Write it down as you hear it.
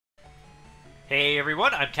Hey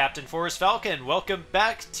everyone, I'm Captain Forrest Falcon. Welcome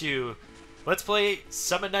back to Let's Play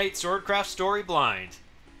Summon Night Swordcraft Story Blind.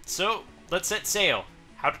 So, let's set sail.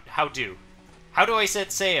 How do I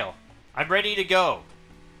set sail? I'm ready to go.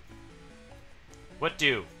 What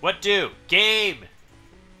do? Game!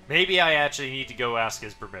 Maybe I actually need to go ask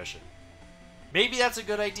his permission. Maybe that's a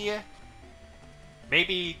good idea.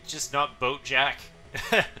 Maybe just not boat Jack.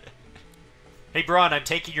 Hey Braun, I'm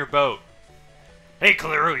taking your boat. Hey,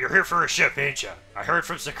 Kaliru, you're here for a ship, ain't ya? I heard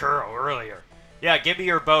from Sakuro earlier. Yeah, give me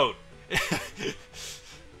your boat.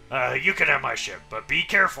 You can have my ship, but be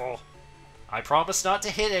careful. I promise not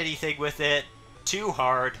to hit anything with it too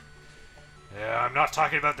hard. Yeah, I'm not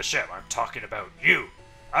talking about the ship. I'm talking about you.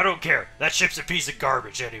 I don't care. That ship's a piece of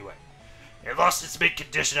garbage anyway. It lost its mint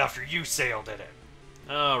condition after you sailed in it.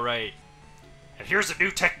 Oh, right. And here's a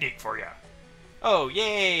new technique for you. Oh,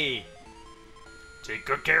 yay! Take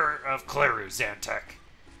good care of Kaliru, Zantek.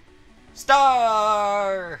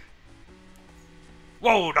 Star!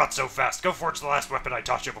 Whoa, not so fast. Go forge the last weapon I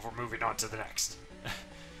taught you before moving on to the next.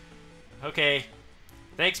 Okay.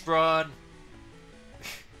 Thanks, Braun.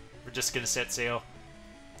 We're just gonna set sail.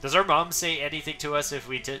 Does our mom say anything to us if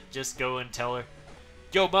we just go and tell her?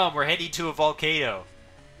 Yo, Mom, we're heading to a volcano.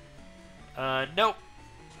 Nope.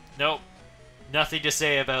 Nope. Nothing to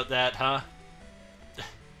say about that, huh?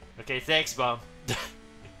 Okay, thanks, Mom.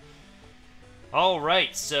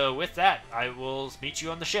 Alright, so with that, I will meet you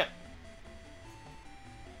on the ship.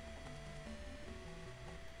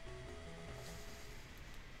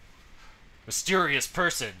 Mysterious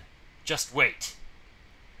person. Just wait.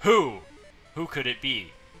 Who? Who could it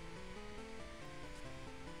be?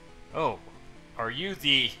 Oh, are you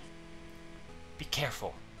the... Be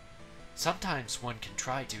careful. Sometimes one can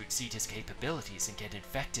try to exceed his capabilities and get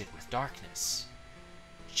infected with darkness.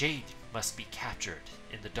 Jade must be captured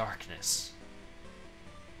in the darkness.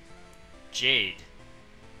 Jade.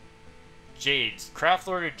 Craft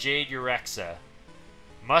Lord of Jade Urexa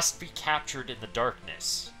must be captured in the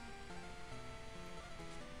darkness.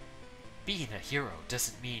 Being a hero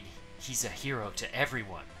doesn't mean he's a hero to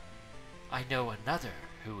everyone. I know another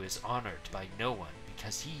who is honored by no one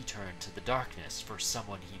because he turned to the darkness for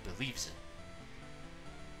someone he believes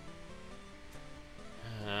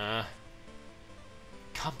in.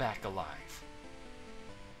 Come back alive.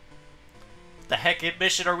 What the heck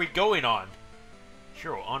mission are we going on?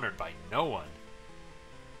 Hero honored by no one.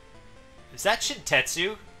 Is that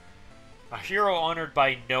Shintetsu? A hero honored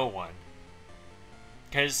by no one.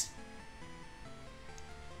 Because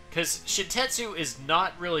Shintetsu is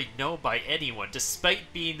not really known by anyone,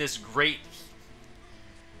 despite being this great...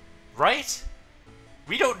 Right?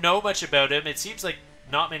 We don't know much about him. It seems like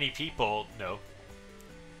not many people know.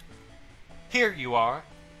 Here you are.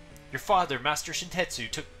 Your father, Master Shintetsu,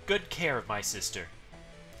 took good care of my sister.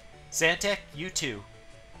 Zantek, you too.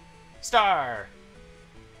 Star!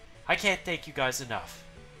 I can't thank you guys enough.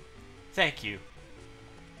 Thank you.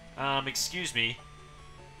 Excuse me.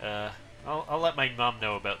 I'll let my mom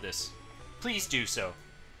know about this. Please do so.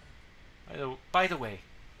 By the way,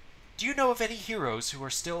 do you know of any heroes who are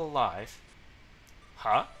still alive?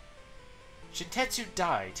 Huh? Shintetsu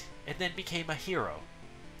died and then became a hero.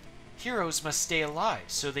 Heroes must stay alive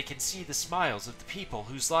so they can see the smiles of the people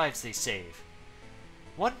whose lives they save.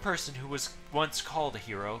 One person who was once called a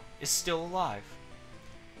hero is still alive,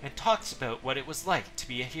 and talks about what it was like to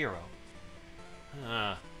be a hero.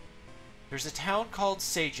 There's a town called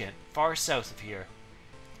Sagent, far south of here.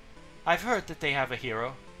 I've heard that they have a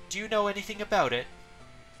hero. Do you know anything about it?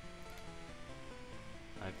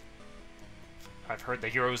 I've heard the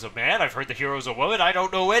hero's a man, I've heard the hero's a woman, I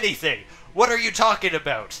don't know anything! What are you talking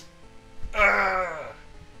about?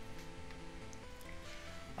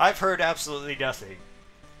 I've heard absolutely nothing.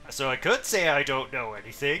 So I could say I don't know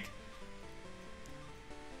anything.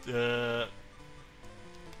 I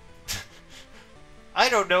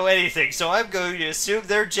don't know anything, so I'm going to assume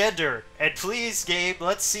their gender. And please, game,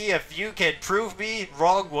 let's see if you can prove me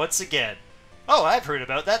wrong once again. Oh, I've heard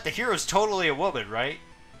about that. The hero's totally a woman, right?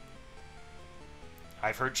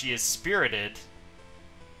 I've heard she is spirited.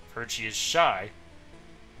 I've heard she is shy.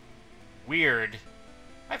 Weird.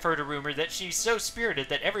 I've heard a rumor that she's so spirited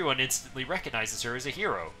that everyone instantly recognizes her as a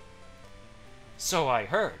hero. So I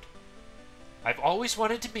heard. I've always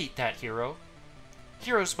wanted to meet that hero.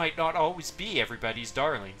 Heroes might not always be everybody's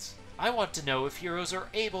darlings. I want to know if heroes are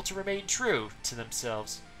able to remain true to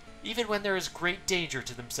themselves, even when there is great danger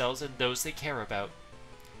to themselves and those they care about.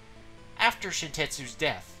 After Shintetsu's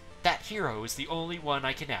death, that hero is the only one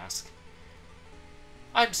I can ask.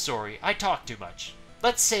 I'm sorry, I talk too much.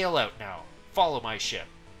 Let's sail out now. Follow my ship.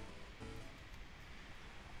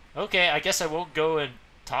 Okay, I guess I won't go and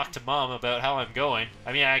talk to Mom about how I'm going.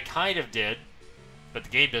 I mean, I kind of did, but the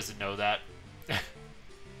game doesn't know that.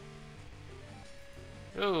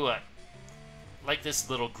 Ooh, like this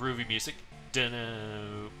little groovy music.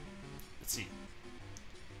 Dunno. Let's see.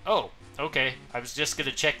 Oh, okay. I was just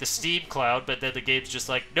gonna check the Steam cloud, but then the game's just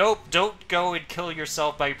like, nope, don't go and kill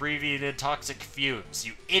yourself by breathing in toxic fumes,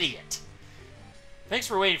 you idiot. Thanks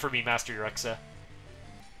for waiting for me, Master Urexa.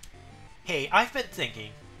 Hey, I've been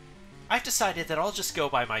thinking. I've decided that I'll just go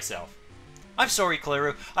by myself. I'm sorry,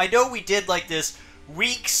 Claru. I know we did like this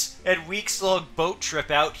weeks and weeks long boat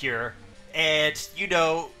trip out here, and, you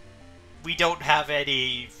know, we don't have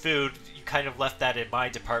any food. You kind of left that in my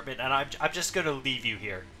department, and I'm just gonna leave you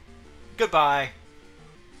here. Goodbye.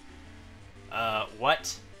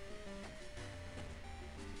 What?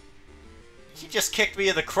 He just kicked me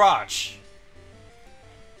in the crotch.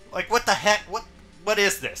 Like, what the heck? What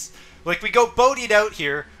is this? Like, we go boating out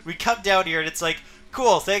here, we come down here, and it's like,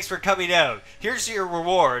 cool, thanks for coming out. Here's your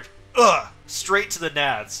reward. Ugh, straight to the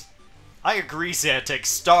nads. I agree, Zantek.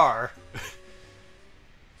 Star.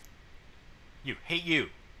 You. Hey, you.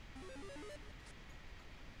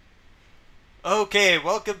 Okay,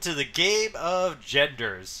 welcome to the game of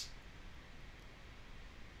genders.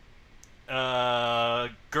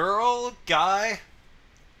 Girl? Guy?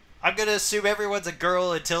 I'm gonna assume everyone's a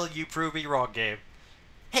girl until you prove me wrong, game.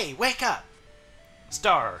 Hey, wake up!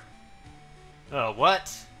 Star.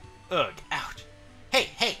 What? Ugh, out.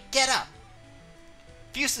 Hey, get up!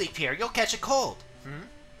 If you sleep here, you'll catch a cold.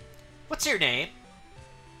 What's your name?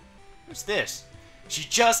 Who's this? She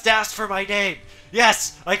just asked for my name!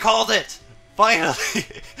 Yes! I called it! Finally!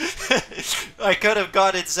 I could have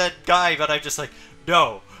gone and said Guy, but I'm just like,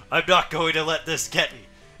 no, I'm not going to let this get me.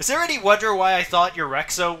 Is there any wonder why I thought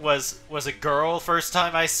Urexa was a girl first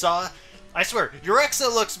time I saw? I swear,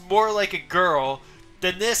 Urexa looks more like a girl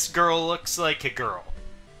than this girl looks like a girl.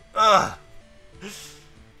 Ugh.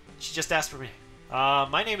 She just asked for me.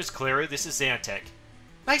 My name is Clara. This is Zantek.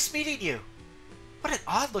 Nice meeting you. What an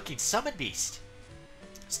odd-looking summon beast.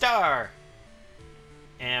 Star.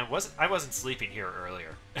 And I wasn't sleeping here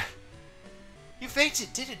earlier. You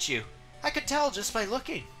fainted, didn't you? I could tell just by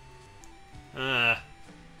looking. Well,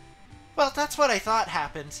 that's what I thought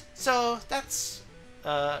happened. So, that's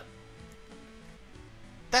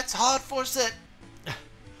hard for it.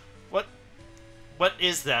 What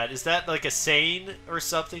is that? Is that like a saying or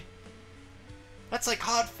something? That's like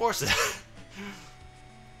hard force it.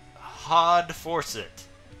 Hard force it.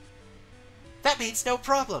 That means no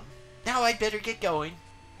problem. Now I'd better get going.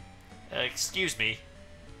 Excuse me.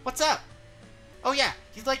 What's up? Oh yeah,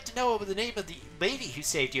 you'd like to know the name of the lady who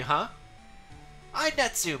saved you, huh? I'm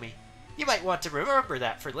Natsumi. You might want to remember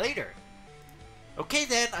that for later. Okay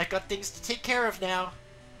then, I've got things to take care of now.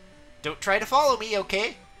 Don't try to follow me,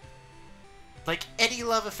 okay? Like any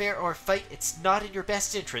love affair or fight, it's not in your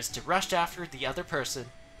best interest to rush after the other person.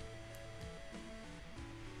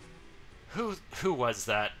 Who was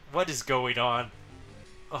that? What is going on?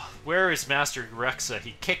 Oh, where is Master Urexa?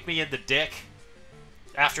 He kicked me in the dick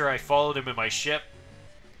after I followed him in my ship.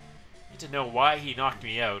 I need to know why he knocked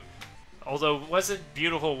me out. Although, wasn't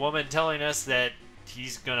Beautiful Woman telling us that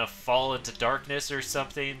he's gonna fall into darkness or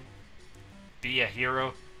something? Be a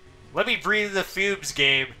hero? Let me breathe the fumes,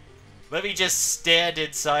 game. Let me just stand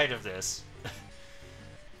inside of this.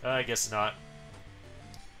 I guess not.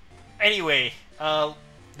 Anyway,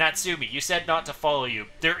 Natsumi, you said not to follow you.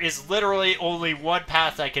 There is literally only one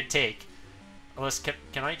path I can take. Unless,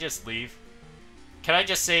 can I just leave? Can I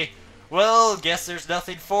just say, well, guess there's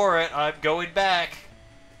nothing for it. I'm going back.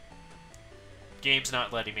 Game's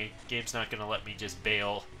not letting me. Game's not gonna let me just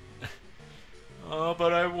bail. Oh,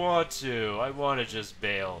 but I want to. I want to just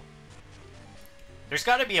bail. There's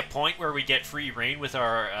got to be a point where we get free reign with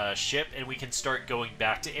our ship and we can start going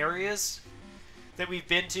back to areas that we've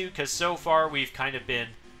been to, because so far we've kind of been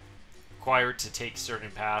required to take certain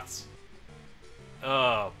paths.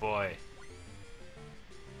 Oh boy.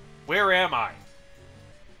 Where am I?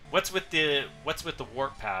 What's with the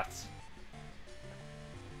warp paths?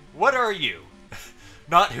 What are you?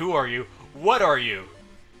 Not who are you. What are you?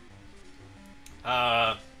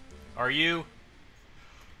 Are you?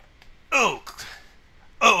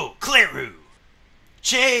 Oh, Claru!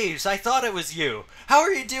 James, I thought it was you. How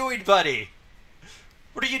are you doing, buddy?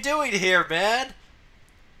 What are you doing here, man?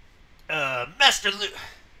 Master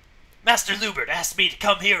Lubert asked me to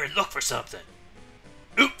come here and look for something.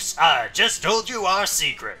 Oops, I just told you our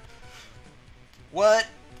secret. What?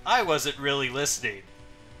 I wasn't really listening.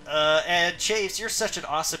 And Chase, you're such an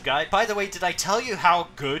awesome guy. By the way, did I tell you how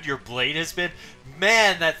good your blade has been?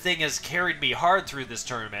 Man, that thing has carried me hard through this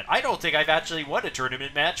tournament. I don't think I've actually won a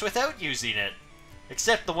tournament match without using it.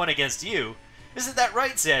 except the one against you. Isn't that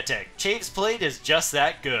right, Zantek? Chave's blade is just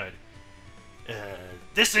that good.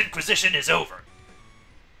 This Inquisition is over.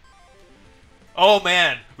 Oh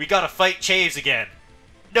man, we gotta fight Chaves again.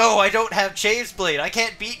 No, I don't have Chaves blade. I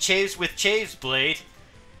can't beat Chaves with Chaves blade.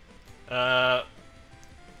 Oh,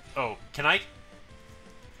 can I?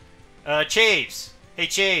 Chaves. Hey,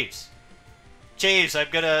 Chaves. Chaves, I'm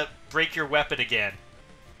gonna break your weapon again.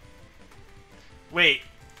 Wait,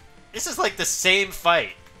 this is like the same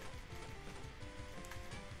fight.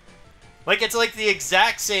 Like, it's like the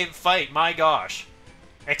exact same fight, my gosh.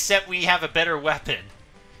 Except we have a better weapon.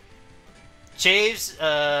 Chaves,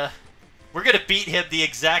 we're gonna beat him the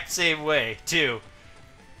exact same way, too.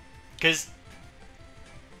 Cause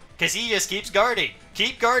he just keeps guarding.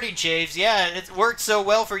 Keep guarding, Chaves. Yeah, it worked so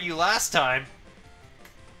well for you last time.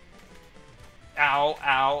 Ow,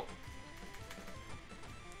 ow.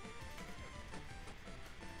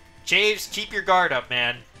 Chaves, keep your guard up,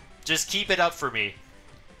 man. Just keep it up for me.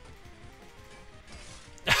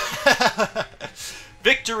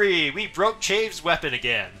 Victory! We broke Chaves' weapon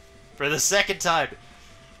again. For the second time.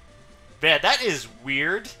 Man, that is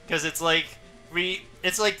weird. Because it's like...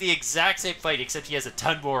 It's like the exact same fight, except he has a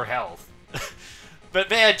ton more health. But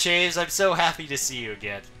man, Chaves, I'm so happy to see you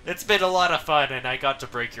again. It's been a lot of fun, and I got to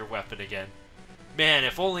break your weapon again. Man,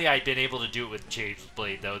 if only I'd been able to do it with Chaves'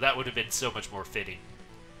 blade, though. That would have been so much more fitting.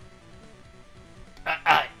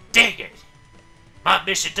 Dang it! My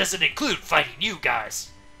mission doesn't include fighting you guys.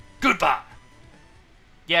 Goodbye!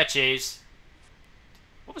 Yeah, Chaves.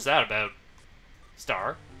 What was that about?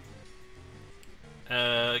 Star?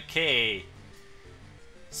 Okay.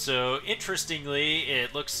 So, interestingly,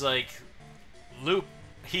 it looks like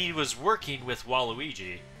he was working with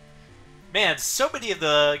Waluigi. Man, so many of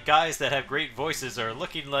the guys that have great voices are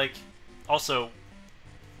looking like... Also,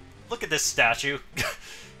 look at this statue.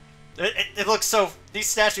 It looks so... These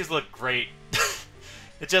statues look great.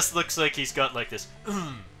 It just looks like he's got like this...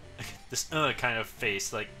 this kind of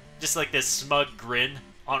face. Like, just like this smug grin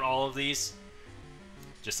on all of these.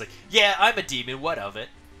 Just like, yeah, I'm a demon, what of it?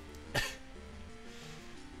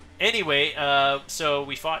 Anyway, so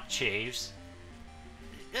we fought Chaves.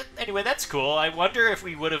 Anyway, that's cool. I wonder if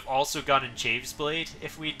we would have also gotten Chaves' blade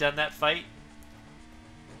if we'd done that fight.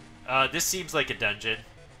 This seems like a dungeon.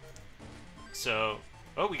 So,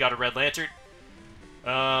 oh, we got a red lantern.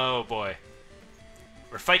 Oh boy.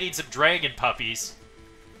 We're fighting some dragon puppies.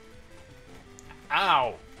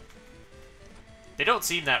 Ow. They don't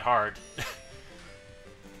seem that hard.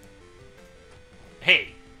 Hey,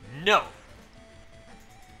 no.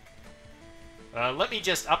 Let me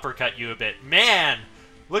just uppercut you a bit. Man,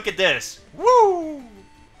 look at this. Woo!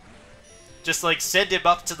 Just like send him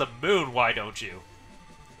up to the moon, why don't you?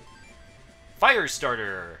 Fire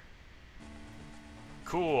starter.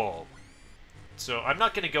 Cool. So I'm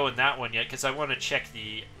not going to go in that one yet because I want to check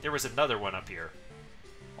the... There was another one up here.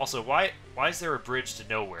 Also, why is there a bridge to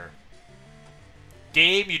nowhere?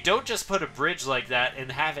 Game, you don't just put a bridge like that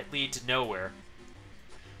and have it lead to nowhere.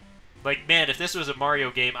 Like, man, if this was a Mario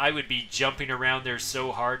game, I would be jumping around there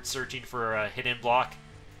so hard searching for a hidden block.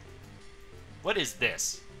 What is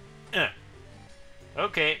this?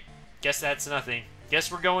 Okay, guess that's nothing.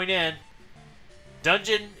 Guess we're going in.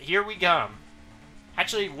 Dungeon, here we come.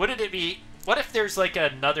 Actually, wouldn't it be... What if there's, like,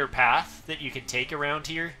 another path that you can take around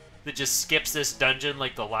here that just skips this dungeon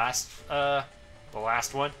like the last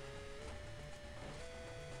one?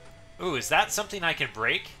 Ooh, is that something I can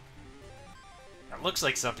break? That looks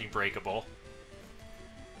like something breakable.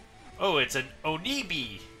 Oh, it's an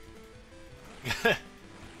Onibi!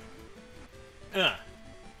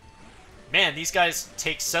 Man, these guys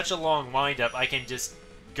take such a long wind-up, I can just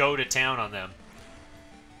go to town on them.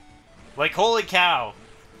 Like, holy cow!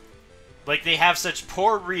 Like, they have such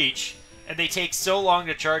poor reach, and they take so long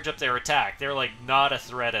to charge up their attack. They're, like, not a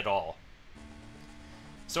threat at all.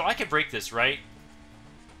 So I can break this, right?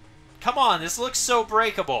 Come on, this looks so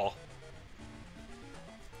breakable!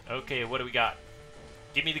 Okay, what do we got?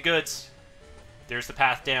 Give me the goods. There's the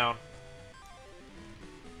path down.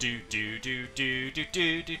 Do do do do do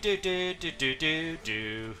do do do do do do do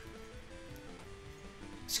do.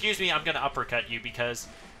 Excuse me, I'm gonna uppercut you because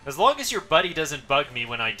as long as your buddy doesn't bug me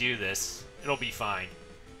when I do this, it'll be fine.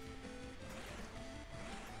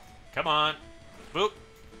 Come on. Boop.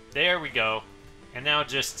 There we go. And now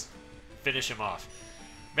just finish him off.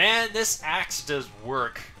 Man, this axe does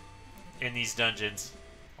work in these dungeons.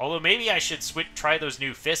 Although maybe I should try those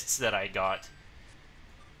new fists that I got.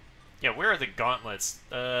 Yeah, where are the gauntlets?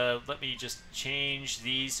 Let me just change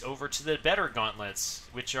these over to the better gauntlets,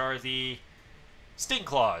 which are the Sting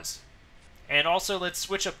Claws. And also, let's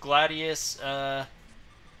switch up Gladius.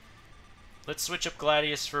 Let's let's switch up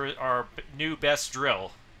Gladius for our new best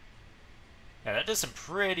drill. Yeah, that does some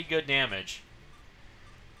pretty good damage.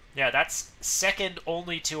 Yeah, that's second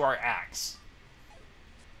only to our axe.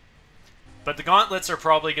 But the gauntlets are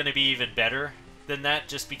probably going to be even better than that,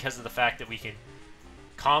 just because of the fact that we can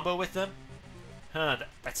combo with them. Huh,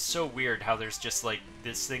 that's so weird how there's just like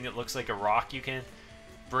this thing that looks like a rock you can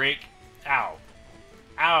break. Ow.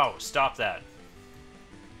 Ow, stop that.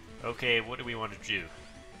 Okay, what do we want to do?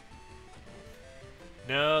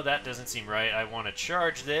 No, that doesn't seem right. I want to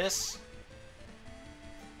charge this.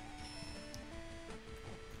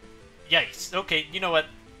 Yikes. Okay, you know what?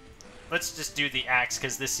 Let's just do the axe,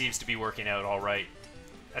 because this seems to be working out alright.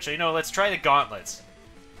 Actually, no, let's try the gauntlets.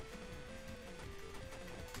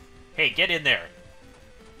 Hey, get in there.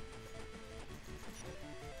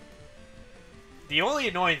 The only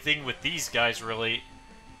annoying thing with these guys, really,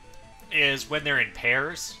 is when they're in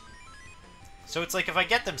pairs. So it's like, if I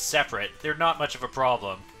get them separate, they're not much of a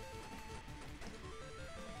problem.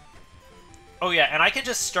 Oh yeah, and I can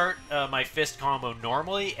just start my fist combo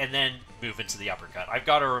normally, and then move into the uppercut. I've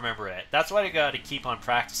got to remember it. That's why I got to keep on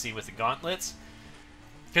practicing with the gauntlets.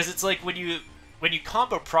 Because it's like, when you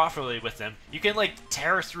combo properly with them, you can like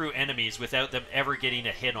tear through enemies without them ever getting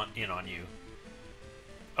a hit in on you.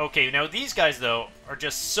 Okay, now these guys, though, are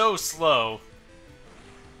just so slow.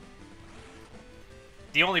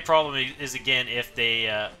 The only problem is, again, if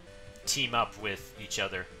they team up with each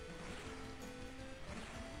other.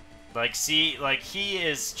 Like, see, like, he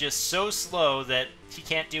is just so slow that he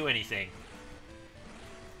can't do anything.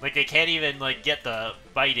 Like, they can't even, like, get the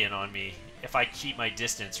bite in on me if I keep my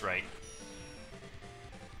distance right.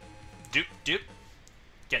 Doop, doop.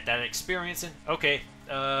 Get that experience in. Okay,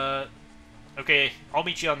 okay, I'll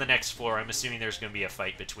meet you on the next floor. I'm assuming there's going to be a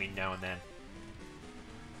fight between now and then.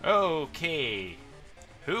 Okay.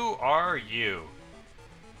 Who are you?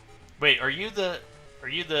 Wait, are you the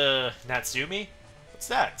Natsumi? What's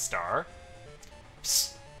that, Star?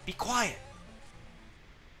 Psst, be quiet.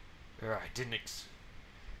 I didn't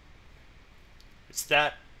It's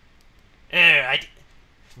that...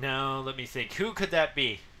 No, let me think. Who could that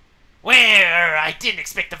be? Well, I didn't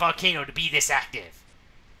expect the volcano to be this active.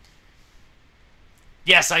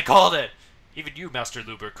 Yes, I called it! Even you, Master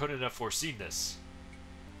Lubert, couldn't have foreseen this.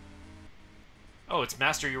 Oh, it's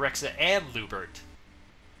Master Eurexa and Lubert.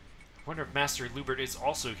 I wonder if Master Lubert is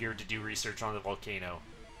also here to do research on the volcano.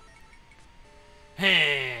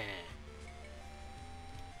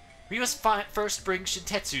 We must first bring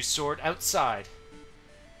Shintetsu's sword outside.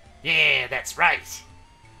 Yeah, that's right.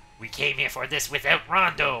 We came here for this without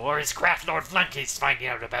Rondo or his craft lord flunkies finding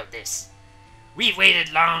out about this. We've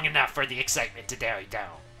waited long enough for the excitement to die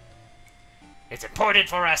down. It's important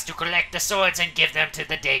for us to collect the swords and give them to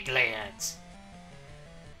the Deglayans.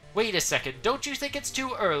 Wait a second, don't you think it's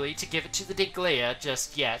too early to give it to the Deglaya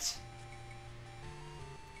just yet?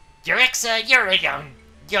 Eurexa, you're a young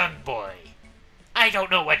boy. I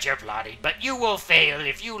don't know what you're plotting, but you will fail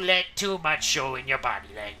if you let too much show in your body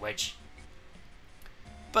language.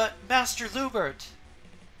 But, Master Lubert...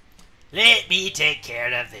 Let me take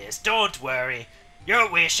care of this, don't worry.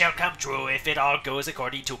 Your wish shall come true if it all goes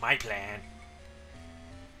according to my plan.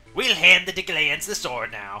 We'll hand the Deglayans the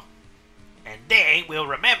sword now. And they will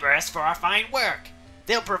remember us for our fine work.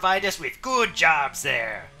 They'll provide us with good jobs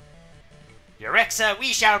there. Eurexa, we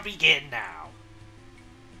shall begin now.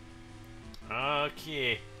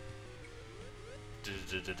 Okay.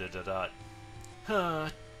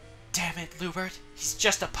 Damn it, Lubert. He's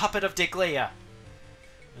just a puppet of Deglaya.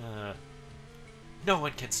 No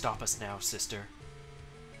one can stop us now, sister.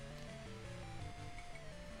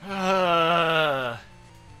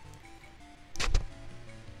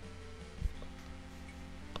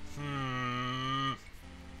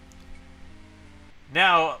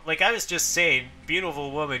 Now, like I was just saying,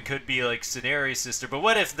 beautiful woman could be like Scenari's sister, but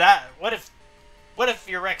what if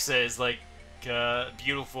Eurexa is like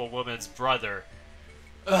beautiful woman's brother?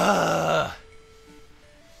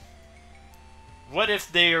 What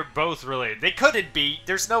if they are both related? They couldn't be.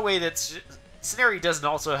 There's no way that Scenari doesn't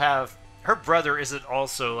also have... Her brother isn't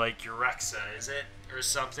also like Eurexa, is it? Or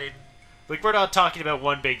something? Like, we're not talking about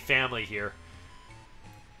one big family here.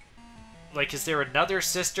 Like, is there another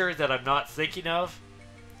sister that I'm not thinking of?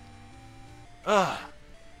 Ugh.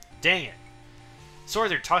 Dang it.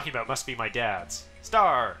 Sword they're talking about must be my dad's.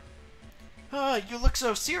 Star! You look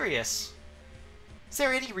so serious. Is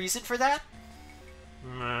there any reason for that?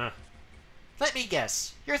 Let me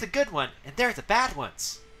guess. You're the good one, and they're the bad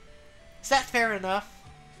ones. Is that fair enough?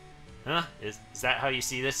 Huh? Is that how you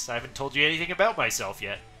see this? I haven't told you anything about myself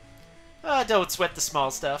yet. Don't sweat the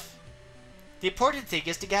small stuff. The important thing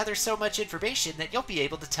is to gather so much information that you'll be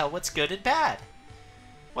able to tell what's good and bad.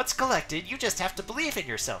 Once collected, you just have to believe in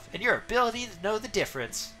yourself and your ability to know the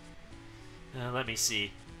difference. Let me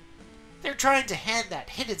see. They're trying to hand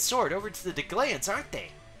that hidden sword over to the Deglayans, aren't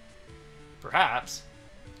they? Perhaps.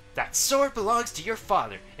 That sword belongs to your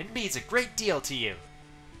father and means a great deal to you.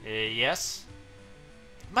 Yes?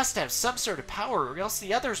 It must have some sort of power or else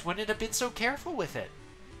the others wouldn't have been so careful with it.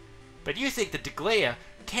 But you think the Deglaya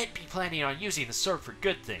can't be planning on using the sword for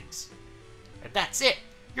good things. And that's it.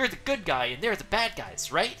 You're the good guy and they're the bad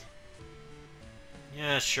guys, right?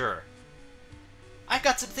 Yeah, sure. I've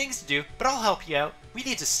got some things to do, but I'll help you out. We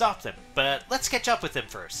need to stop them, but let's catch up with them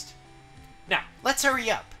first. Now, let's hurry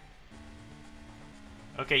up.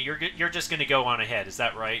 Okay, you're just going to go on ahead, is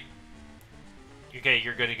that right? Okay,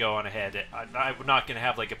 you're going to go on ahead. I'm not going to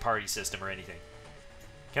have like a party system or anything.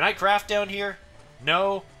 Can I craft down here?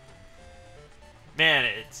 No. Man,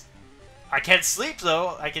 I can't sleep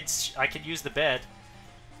though. I can use the bed.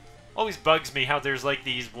 Always bugs me how there's like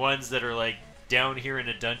these ones that are like down here in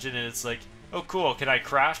a dungeon and it's like, oh cool, can I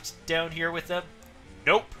craft down here with them?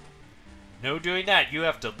 Nope. No doing that. You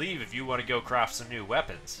have to leave if you want to go craft some new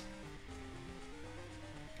weapons.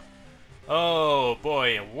 Oh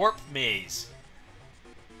boy, a warp maze.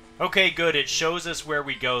 Okay, good. It shows us where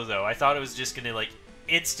we go though. I thought it was just gonna like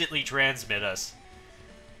instantly transmit us.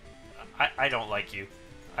 I don't like you.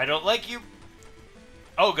 I don't like you.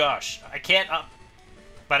 Oh gosh, I can't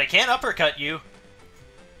but I can't uppercut you.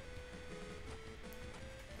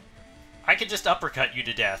 I can just uppercut you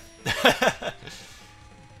to death.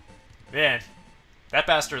 Man, that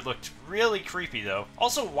bastard looked really creepy though.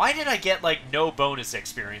 Also, why did I get like no bonus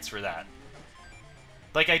experience for that?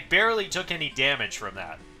 Like I barely took any damage from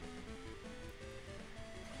that.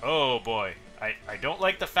 Oh boy, I don't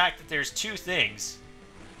like the fact that there's two things.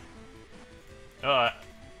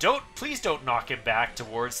 Please don't knock him back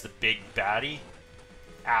towards the big baddie.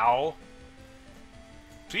 Ow.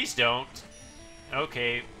 Please don't.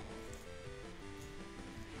 Okay.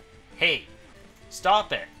 Hey,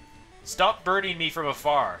 stop it. Stop burning me from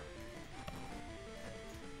afar.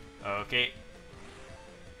 Okay.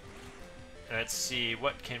 Let's see,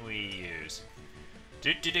 what can we use?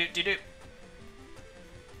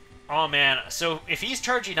 Oh man, so if he's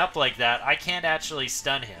charging up like that, I can't actually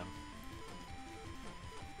stun him.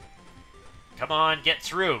 Come on, get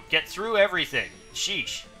through. Get through everything.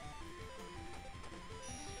 Sheesh.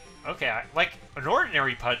 Okay, like, an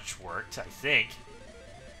ordinary punch worked, I think.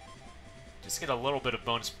 Just get a little bit of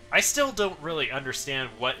bonus. I still don't really understand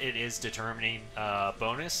what it is determining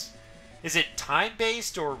bonus. Is it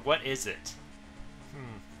time-based, or what is it?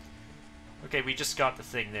 Okay, we just got the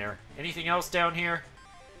thing there. Anything else down here?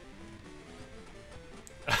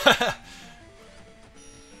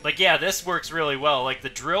 Like, yeah, this works really well. Like, the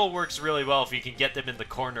drill works really well if you can get them in the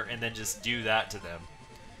corner and then just do that to them.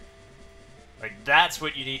 Like, that's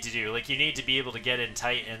what you need to do. Like, you need to be able to get in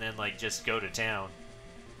tight and then, like, just go to town.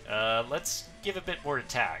 Let's give a bit more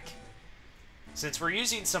attack. Since we're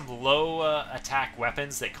using some low attack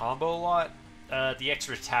weapons that combo a lot, the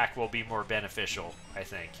extra attack will be more beneficial, I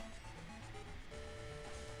think.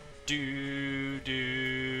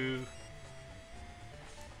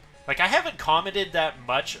 Like, I haven't commented that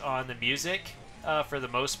much on the music, for the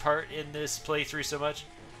most part, in this playthrough so much.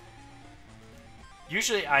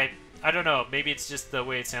 Usually, I don't know, maybe it's just the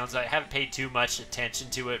way it sounds. I haven't paid too much attention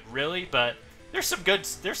to it, really, but there's some good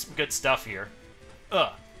stuff here.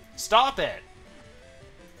 Ugh. Stop it!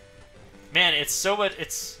 Man,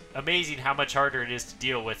 it's amazing how much harder it is to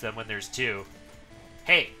deal with them when there's two.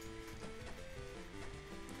 Hey!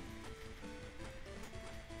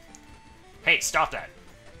 Hey, stop that!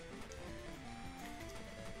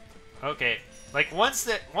 Okay, like once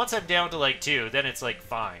I'm down to like two, then it's like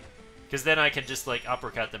fine, because then I can just like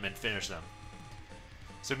uppercut them and finish them.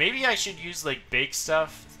 So maybe I should use like big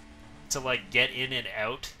stuff to like get in and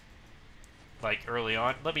out, like early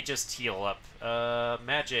on. Let me just heal up.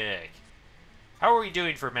 Magic. How are we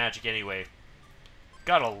doing for magic anyway?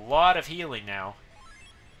 Got a lot of healing now.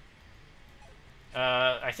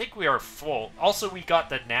 I think we are full. Also, we got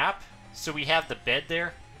the nap, so we have the bed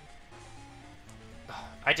there.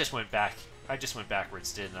 I just went back. I just went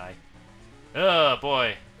backwards, didn't I? Oh,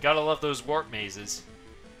 boy. Gotta love those warp mazes.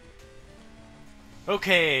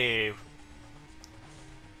 Okay.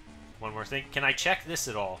 One more thing. Can I check this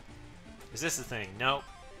at all? Is this the thing? Nope.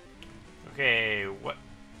 Okay, what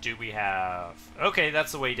do we have? Okay,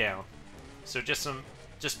 that's the way down. So just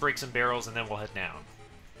break some barrels and then we'll head down.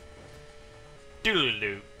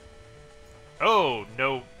 Doodaloo. Oh,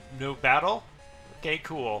 no battle? Okay,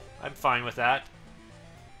 cool. I'm fine with that.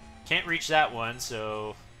 Can't reach that one,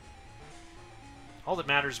 so... All that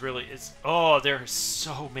matters really is... Oh, there are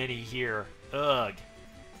so many here. Ugh.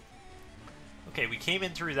 Okay, we came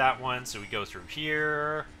in through that one, so we go through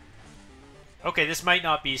here. Okay, this might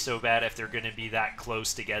not be so bad if they're going to be that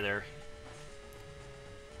close together.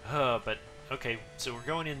 But, okay, so we're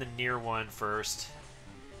going in the near one first.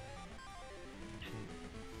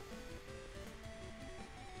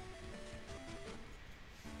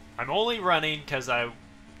 I'm only running because I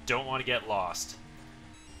don't want to get lost.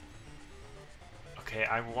 Okay,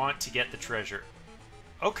 I want to get the treasure.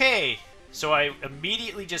 Okay, so I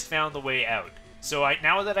immediately just found the way out. So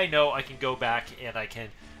now that I know, I can go back and I can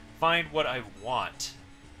find what I want.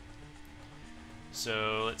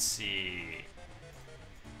 So, let's see.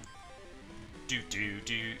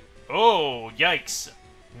 Oh, yikes.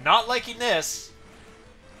 Not liking this.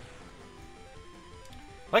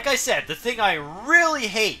 Like I said, the thing I really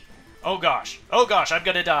hate... Oh gosh, I'm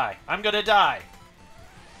gonna die. I'm gonna die.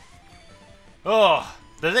 Oh,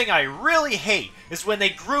 the thing I really hate is when they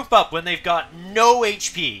group up when they've got no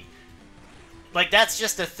HP. Like, that's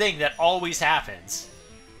just a thing that always happens.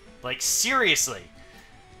 Like, seriously.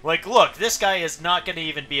 Like, look, this guy is not gonna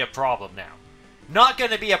even be a problem now. Not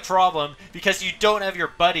gonna be a problem because you don't have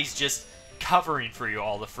your buddies just covering for you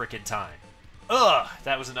all the frickin' time. Ugh,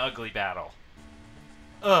 that was an ugly battle.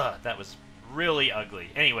 Ugh, that was really ugly.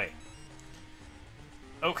 Anyway.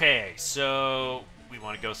 Okay, so we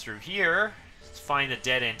want to go through here. Let's find the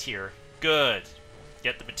dead end here. Good.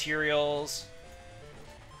 Get the materials.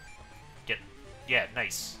 Yeah,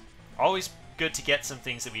 nice. Always good to get some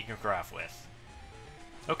things that we can craft with.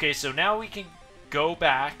 Okay, so now we can go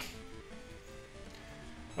back.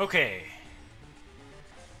 Okay.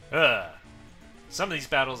 Some of these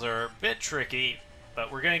battles are a bit tricky,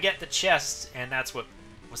 but we're going to get the chest, and that's what...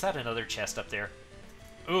 Was that another chest up there?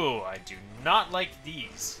 Ooh, I do not like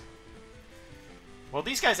these. Well,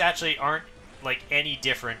 these guys actually aren't, like, any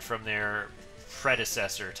different from their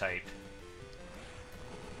predecessor type.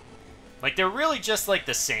 Like, they're really just, like,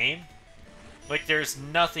 the same. Like, there's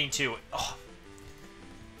nothing to it. Oh.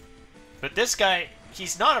 But this guy,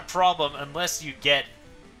 he's not a problem unless you get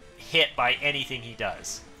hit by anything he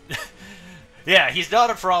does. Yeah, he's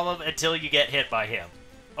not a problem until you get hit by him.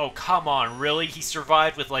 Oh, come on, really? He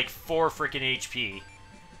survived with, like, 4 freaking HP.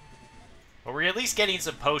 But we're at least getting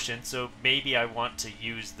some potions, so maybe I want to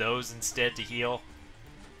use those instead to heal.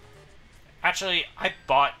 Actually, I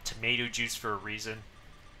bought tomato juice for a reason.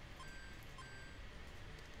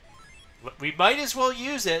 We might as well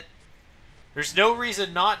use it. There's no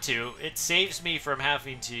reason not to. It saves me from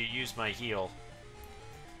having to use my heal.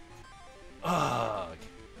 Ugh.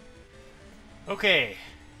 Okay.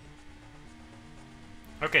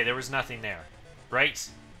 Okay, there was nothing there. Right?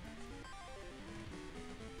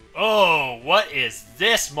 Oh, what is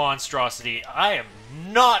this monstrosity? I am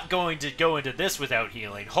not going to go into this without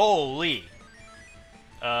healing. Holy.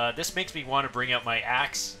 This makes me want to bring out my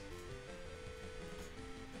axe.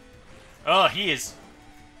 Oh, he is...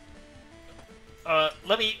 I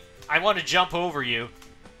want to jump over you.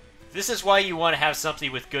 This is why you want to have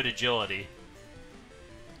something with good agility.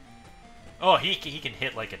 Oh, he can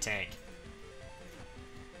hit like a tank.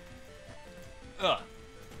 Ugh.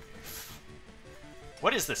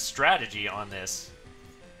 What is the strategy on this?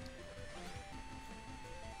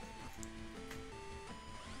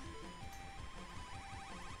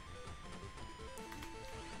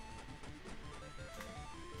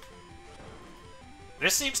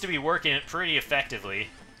 This seems to be working pretty effectively.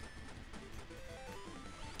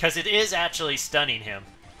 Because it is actually stunning him.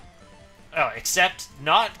 Oh, except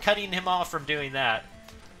not cutting him off from doing that.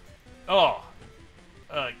 Oh.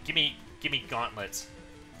 Give me gauntlets.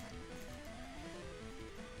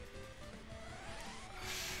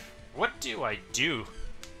 What do I do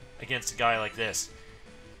against a guy like this?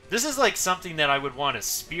 This is like something that I would want a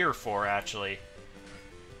spear for, actually.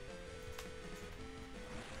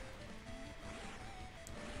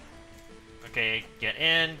 Okay, get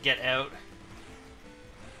in, get out.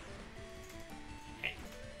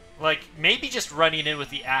 Like, maybe just running in with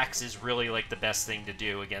the axe is really, like, the best thing to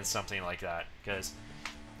do against something like that. Because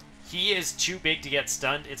he is too big to get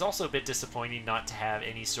stunned. It's also a bit disappointing not to have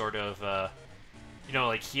any sort of, you know,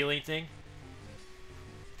 like, healing thing.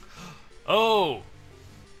 Oh!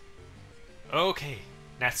 Okay.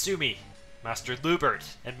 Natsumi, Master Lubert,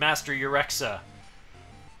 and Master Eurexa.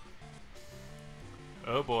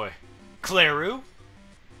 Oh boy. Claru?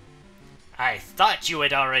 I thought you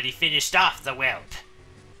had already finished off the whelp.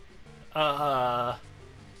 Cut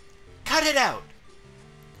it out!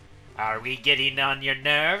 Are we getting on your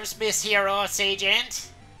nerves, Miss Hero Sagent?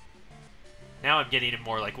 Now I'm getting it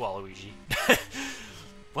more like Waluigi.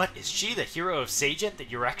 What, is she the hero of Sagent that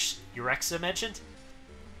Eurexa mentioned?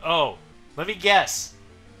 Oh, let me guess.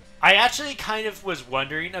 I actually kind of was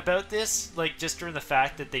wondering about this, like, just during the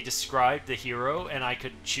fact that they described the hero and I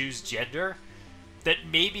could choose gender, that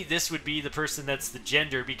maybe this would be the person that's the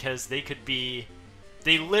gender because they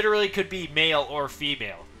literally could be male or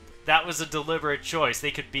female. That was a deliberate choice.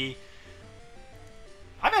 They could be...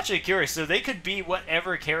 I'm actually curious, so they could be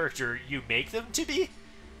whatever character you make them to be?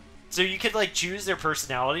 So you could, like, choose their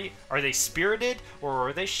personality. Are they spirited or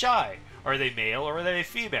are they shy? Are they male or are they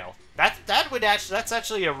female? That's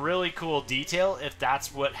actually a really cool detail if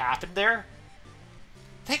that's what happened there.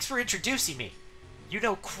 Thanks for introducing me. You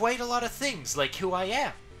know quite a lot of things, like who I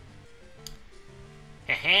am.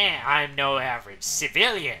 Heh, I'm no average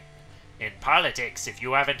civilian. In politics, if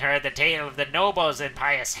you haven't heard the tale of the nobles and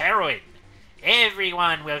pious heroine,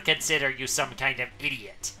 everyone will consider you some kind of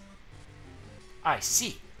idiot. I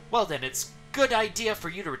see. Well then, it's a good idea for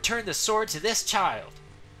you to return the sword to this child.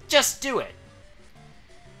 Just do it.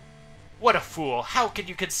 What a fool. How can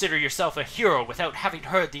you consider yourself a hero without having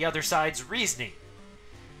heard the other side's reasoning?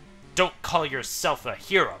 Don't call yourself a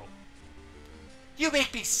hero. You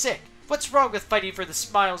make me sick. What's wrong with fighting for the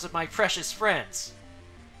smiles of my precious friends?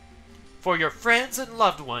 For your friends and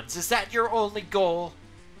loved ones, is that your only goal?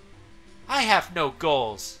 I have no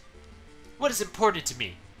goals. What is important to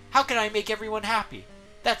me? How can I make everyone happy?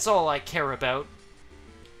 That's all I care about.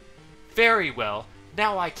 Very well.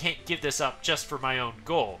 Now I can't give this up just for my own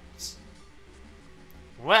goals.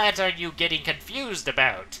 What are you getting confused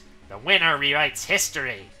about? The winner rewrites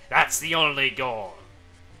history. That's the only goal.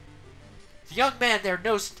 The young man there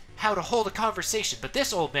knows how to hold a conversation, but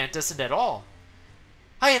this old man doesn't at all.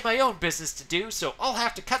 I have my own business to do, so I'll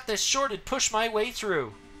have to cut this short and push my way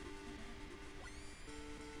through.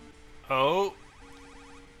 Oh.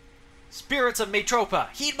 Spirits of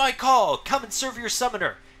Metropa, heed my call. Come and serve your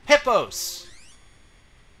summoner, Hippos.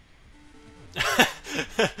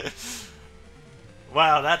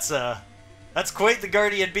 Wow, that's quite the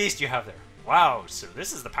guardian beast you have there. Wow, so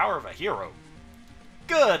this is the power of a hero.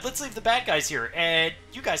 Good, let's leave the bad guys here, and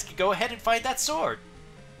you guys can go ahead and find that sword.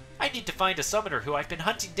 I need to find a summoner who I've been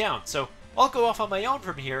hunting down, so I'll go off on my own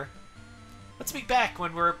from here. Let's meet back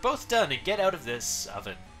when we're both done and get out of this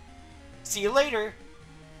oven. See you later.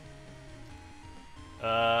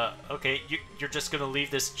 Okay, you're just gonna leave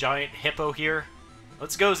this giant hippo here?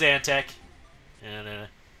 Let's go, Zantek. And,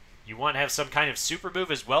 you want to have some kind of super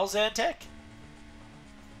move as well, Zantek?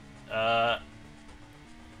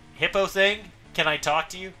 Hippo thing? Can I talk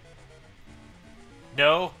to you?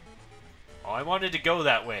 No? Oh, I wanted to go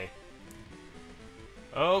that way.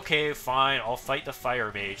 Okay, fine. I'll fight the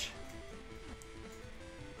fire mage.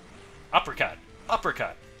 Uppercut.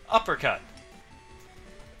 Uppercut. Uppercut.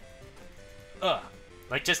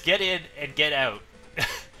 Like, just get in and get out.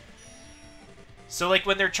 So, like,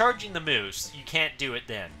 when they're charging the moves, you can't do it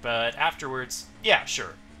then. But afterwards, yeah,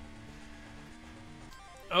 sure.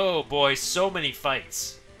 Oh, boy, so many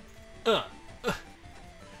fights. Oh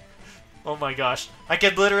my gosh. I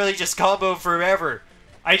can literally just combo forever.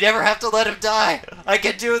 I never have to let him die. I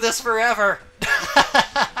can do this forever.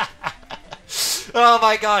 Oh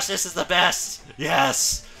my gosh, this is the best.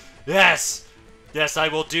 Yes. Yes. Yes, I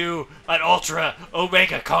will do an Ultra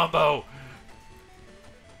Omega combo.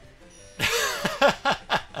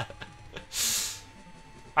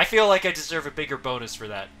 I feel like I deserve a bigger bonus for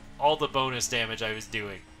that. All the bonus damage I was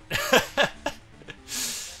doing.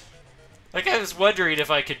 Like, I was wondering if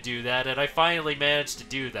I could do that, and I finally managed to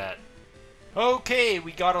do that. Okay,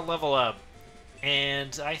 we got a level up.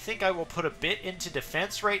 And I think I will put a bit into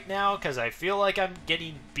defense right now, because I feel like I'm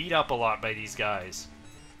getting beat up a lot by these guys.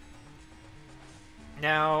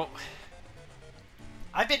 Now,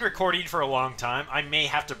 I've been recording for a long time. I may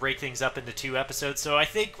have to break things up into 2 episodes, so I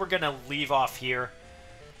think we're going to leave off here.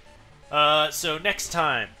 So next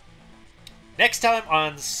time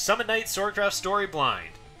on Summon Night Swordcraft Story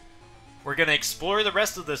Blind, we're going to explore the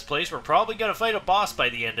rest of this place. We're probably going to fight a boss by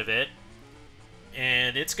the end of it.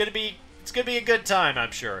 And it's going to be a good time,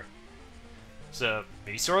 I'm sure. So,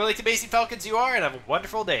 be sorely like the Amazing Falcons you are, and have a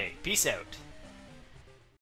wonderful day. Peace out.